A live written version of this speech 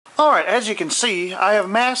Alright, as you can see, I have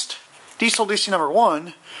masked Diesel Ducy number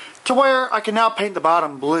 1 to where I can now paint the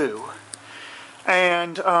bottom blue.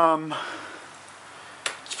 And it's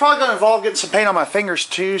probably going to involve getting some paint on my fingers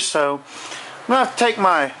too, so I'm going to have to take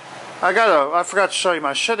my, I forgot to show you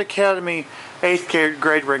my Shed Academy 8th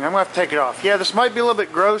grade ring. I'm going to have to take it off. Yeah, this might be a little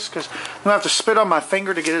bit gross because I'm going to have to spit on my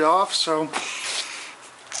finger to get it off, so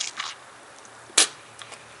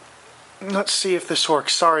let's see if this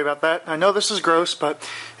works. Sorry about that. I know this is gross, but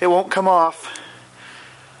it won't come off.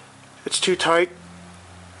 It's too tight.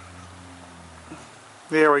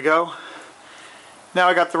 There we go. Now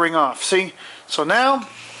I got the ring off. See? So now,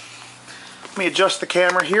 let me adjust the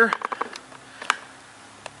camera here.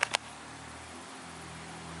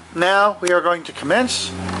 Now we are going to commence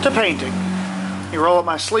to painting. Let me roll up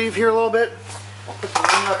my sleeve here a little bit. Put the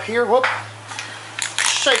ring up here. Whoop.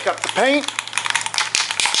 Shake up the paint.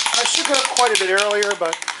 I shook it up quite a bit earlier,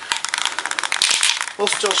 but we'll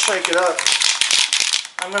still shake it up.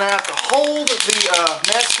 I'm going to have to hold the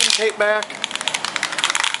masking tape back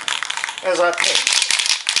as I paint.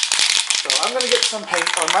 So I'm going to get some paint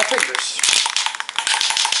on my fingers.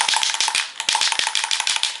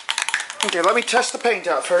 Okay, let me test the paint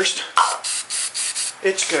out first.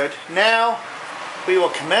 It's good. Now we will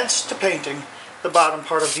commence to painting the bottom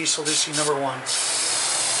part of Diesel Ducy number 1.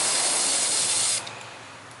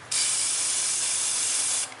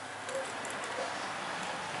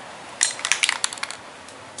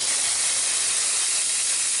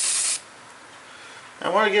 I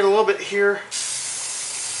want to get a little bit here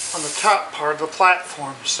on the top part of the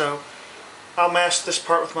platform, so I'll mask this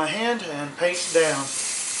part with my hand and paint down.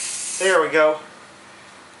 There we go.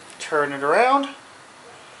 Turn it around.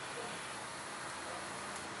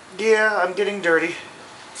 Yeah, I'm getting dirty.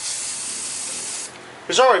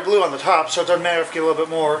 There's already blue on the top, so it doesn't matter if you get a little bit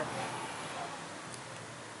more.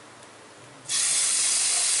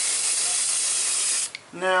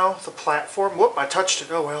 Now the platform. Whoop, I touched it.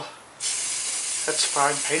 Oh well. That's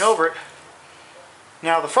fine. Paint over it.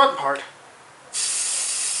 Now the front part.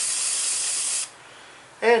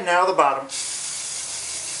 And now the bottom.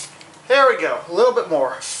 There we go. A little bit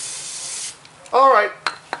more. Alright.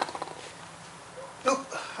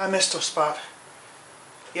 Oop, I missed a spot.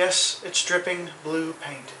 Yes, it's dripping blue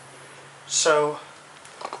paint. So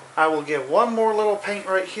I will give one more little paint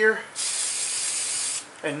right here.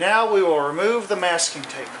 And now we will remove the masking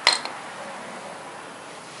tape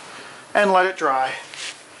and let it dry.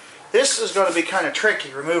 This is going to be kind of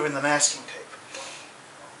tricky, removing the masking tape.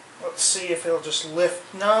 Let's see if it'll just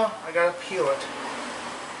lift. No, I gotta peel it.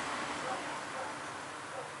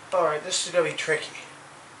 Alright, this is going to be tricky.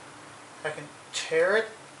 I can tear it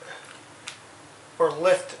or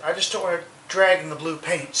lift it. I just don't want to drag in the blue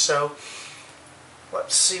paint, so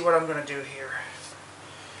let's see what I'm going to do here.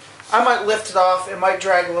 I might lift it off. It might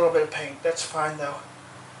drag a little bit of paint. That's fine though.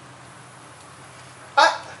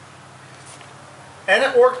 And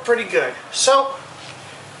it worked pretty good. So,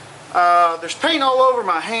 there's paint all over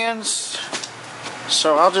my hands,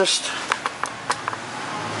 so I'll just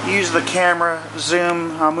use the camera,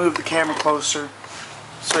 zoom, I'll move the camera closer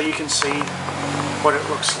so you can see what it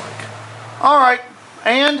looks like. Alright,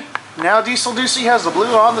 and now Diesel Ducy has the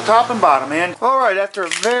blue on the top and bottom. And alright, after a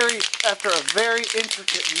very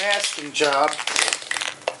intricate masking job,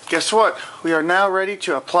 guess what? We are now ready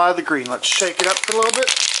to apply the green. Let's shake it up for a little bit.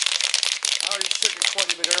 I already shook it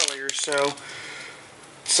quite a bit earlier, so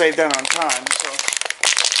save that on time. So,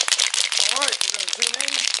 alright, we're going to zoom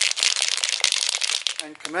in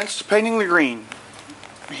and commence painting the green.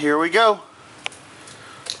 Here we go.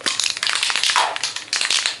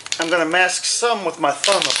 I'm going to mask some with my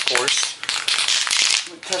thumb, of course.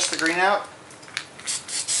 Let me test the green out. It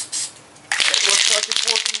looks like it's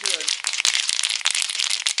working good.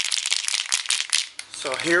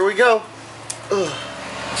 So here we go. Ugh.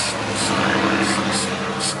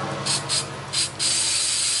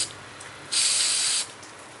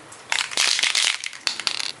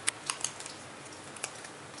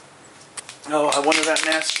 Oh, I wanted that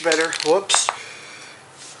masked better. Whoops.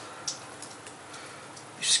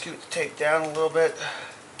 You scoot the tape down a little bit.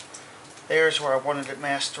 There's where I wanted it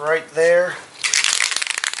masked, right there.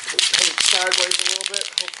 Put the tape sideways a little bit.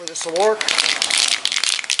 Hopefully this will work.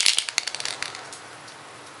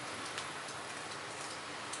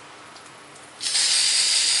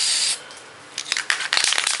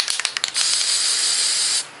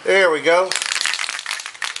 There we go.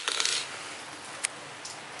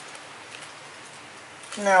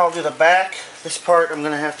 Now I'll do the back. This part I'm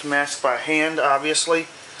going to have to mask by hand, obviously.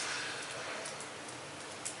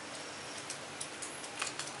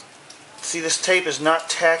 See, this tape is not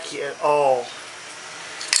tacky at all.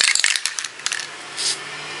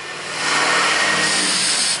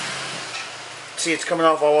 See, it's coming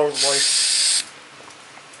off all over the place.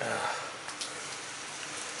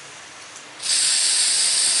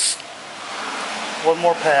 One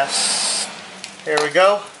more pass. There we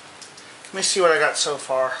go. Let me see what I got so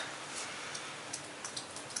far.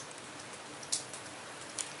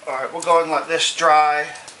 Alright, we'll go ahead and let this dry.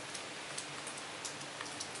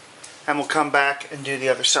 And we'll come back and do the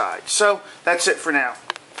other side. So, that's it for now.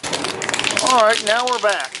 Alright, now we're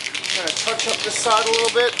back. I'm going to touch up this side a little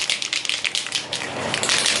bit.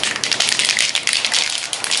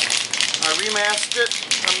 I remasked it.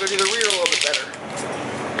 I'm going to do the rear a little bit better.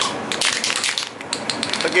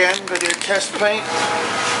 Again, I'm going to do a test paint.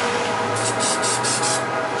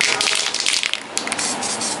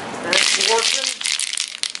 And it's working.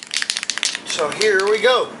 So here we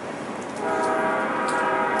go.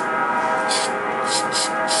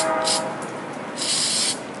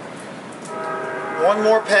 One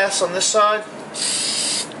more pass on this side.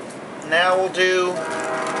 Now we'll do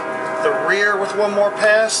the rear with one more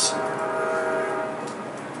pass.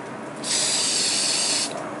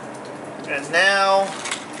 And now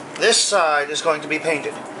this side is going to be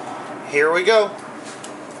painted. Here we go.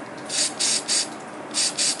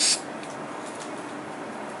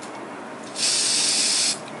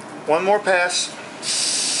 One more pass.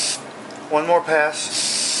 One more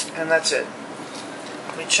pass. And that's it.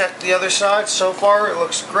 Let me check the other side. So far it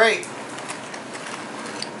looks great.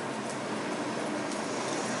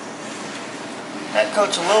 That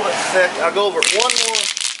coat's a little bit thick. I'll go over it one more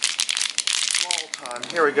small time.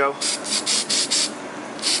 Here we go.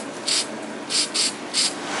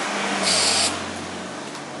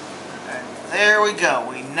 And there we go.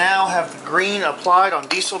 We now have the green applied on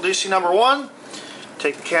Diesel Ducy number 1.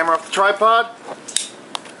 Take the camera off the tripod.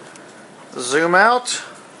 Zoom out.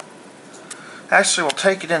 Actually, we'll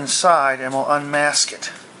take it inside and we'll unmask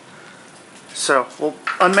it. So, we'll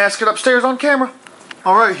unmask it upstairs on camera.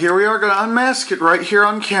 Alright, here we are going to unmask it right here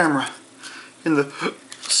on camera. In the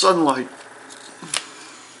sunlight.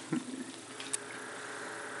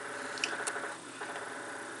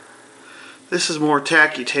 This is more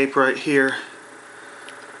tacky tape right here.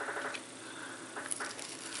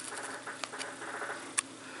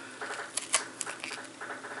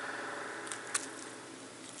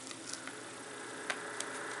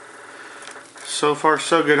 So far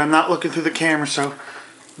so good. I'm not looking through the camera, so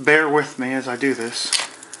bear with me as I do this.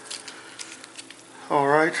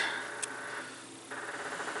 Alright.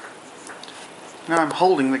 Now I'm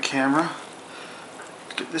holding the camera.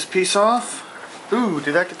 Get this piece off. Ooh,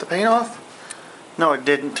 did that get the paint off? No, it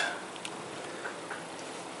didn't.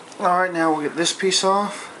 Alright, now we'll get this piece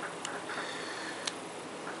off.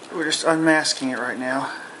 We're just unmasking it right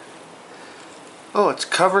now. Oh, it's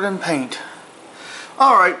covered in paint.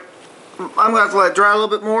 Alright. I'm going to have to let it dry a little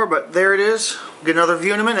bit more, but there it is. We'll get another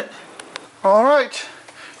view in a minute. Alright,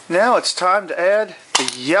 now it's time to add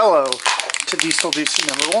the yellow to Diesel Ducy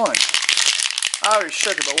number 1. I already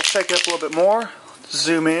shook it, but we'll shake it up a little bit more.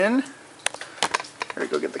 Zoom in. There we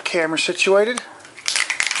go, get the camera situated.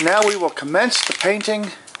 Now we will commence the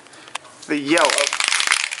painting the yellow.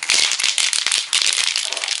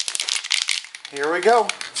 Here we go.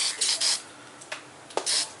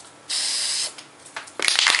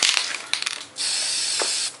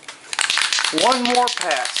 One more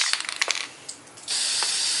pass.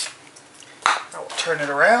 Now we'll turn it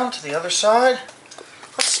around to the other side.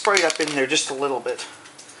 Let's spray it up in there just a little bit.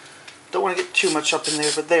 Don't want to get too much up in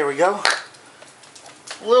there, but there we go.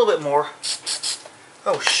 A little bit more.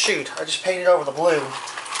 Oh shoot, I just painted over the blue.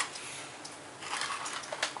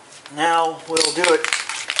 Now we'll do it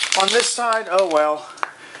on this side. Oh well.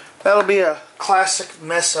 That'll be a classic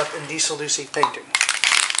mess up in Diesel Ducy painting.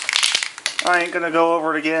 I ain't going to go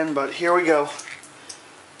over it again, but here we go.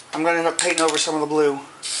 I'm going to end up painting over some of the blue.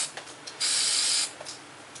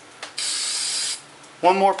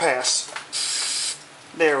 One more pass.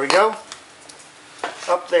 There we go.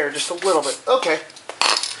 Up there just a little bit. Okay.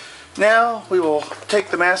 Now we will take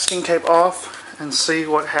the masking tape off and see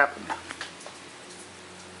what happened.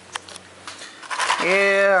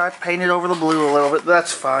 Yeah, I painted over the blue a little bit.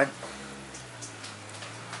 That's fine.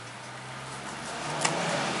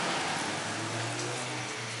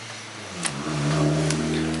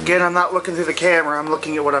 Again, I'm not looking through the camera, I'm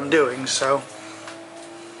looking at what I'm doing, so.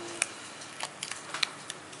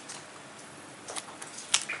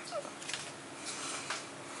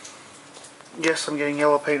 Guess I'm getting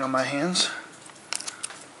yellow paint on my hands.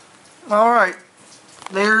 Alright,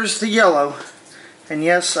 there's the yellow. And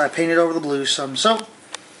yes, I painted over the blue some, so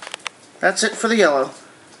that's it for the yellow.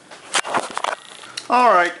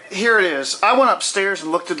 Alright, here it is. I went upstairs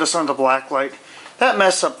and looked at this under black light. That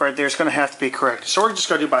mess up right there is going to have to be corrected. So we're just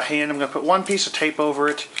going to do it by hand. I'm going to put one piece of tape over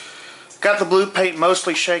it. Got the blue paint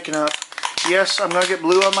mostly shaken up. Yes, I'm going to get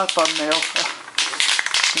blue on my thumbnail.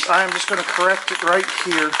 I am just going to correct it right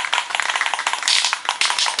here.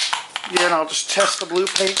 Again, I'll just test the blue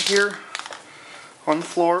paint here on the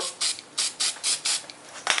floor.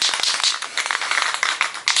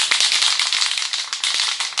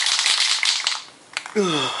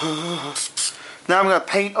 Now I'm going to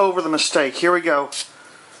paint over the mistake. Here we go.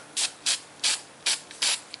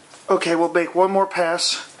 Okay, we'll make one more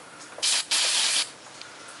pass.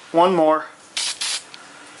 One more.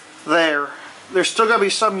 There. There's still going to be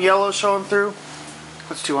some yellow showing through.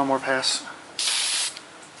 Let's do one more pass.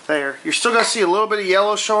 There. You're still going to see a little bit of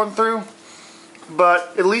yellow showing through,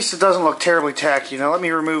 but at least it doesn't look terribly tacky. Now let me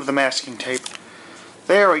remove the masking tape.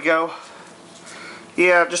 There we go.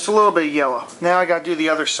 Yeah, just a little bit of yellow. Now I got to do the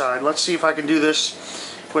other side. Let's see if I can do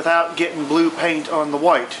this without getting blue paint on the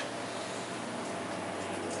white.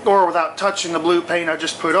 Or without touching the blue paint I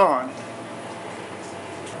just put on.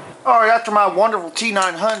 Alright, after my wonderful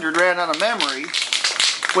T900 ran out of memory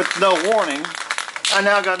with no warning, I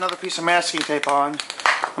now got another piece of masking tape on.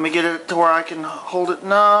 Let me get it to where I can hold it.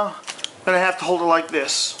 No, I'm going to have to hold it like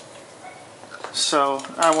this. So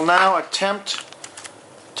I will now attempt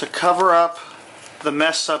to cover up the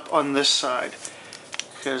mess up on this side,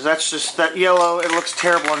 because that's just that yellow. It looks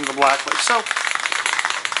terrible under the black light. So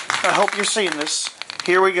I hope you're seeing this.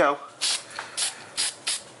 Here we go.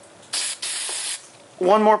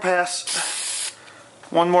 One more pass.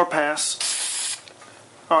 One more pass.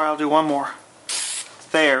 Alright, I'll do one more.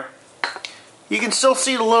 There. You can still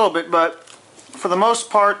see it a little bit, but for the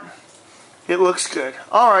most part it looks good.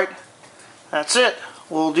 Alright, that's it.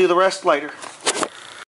 We'll do the rest later.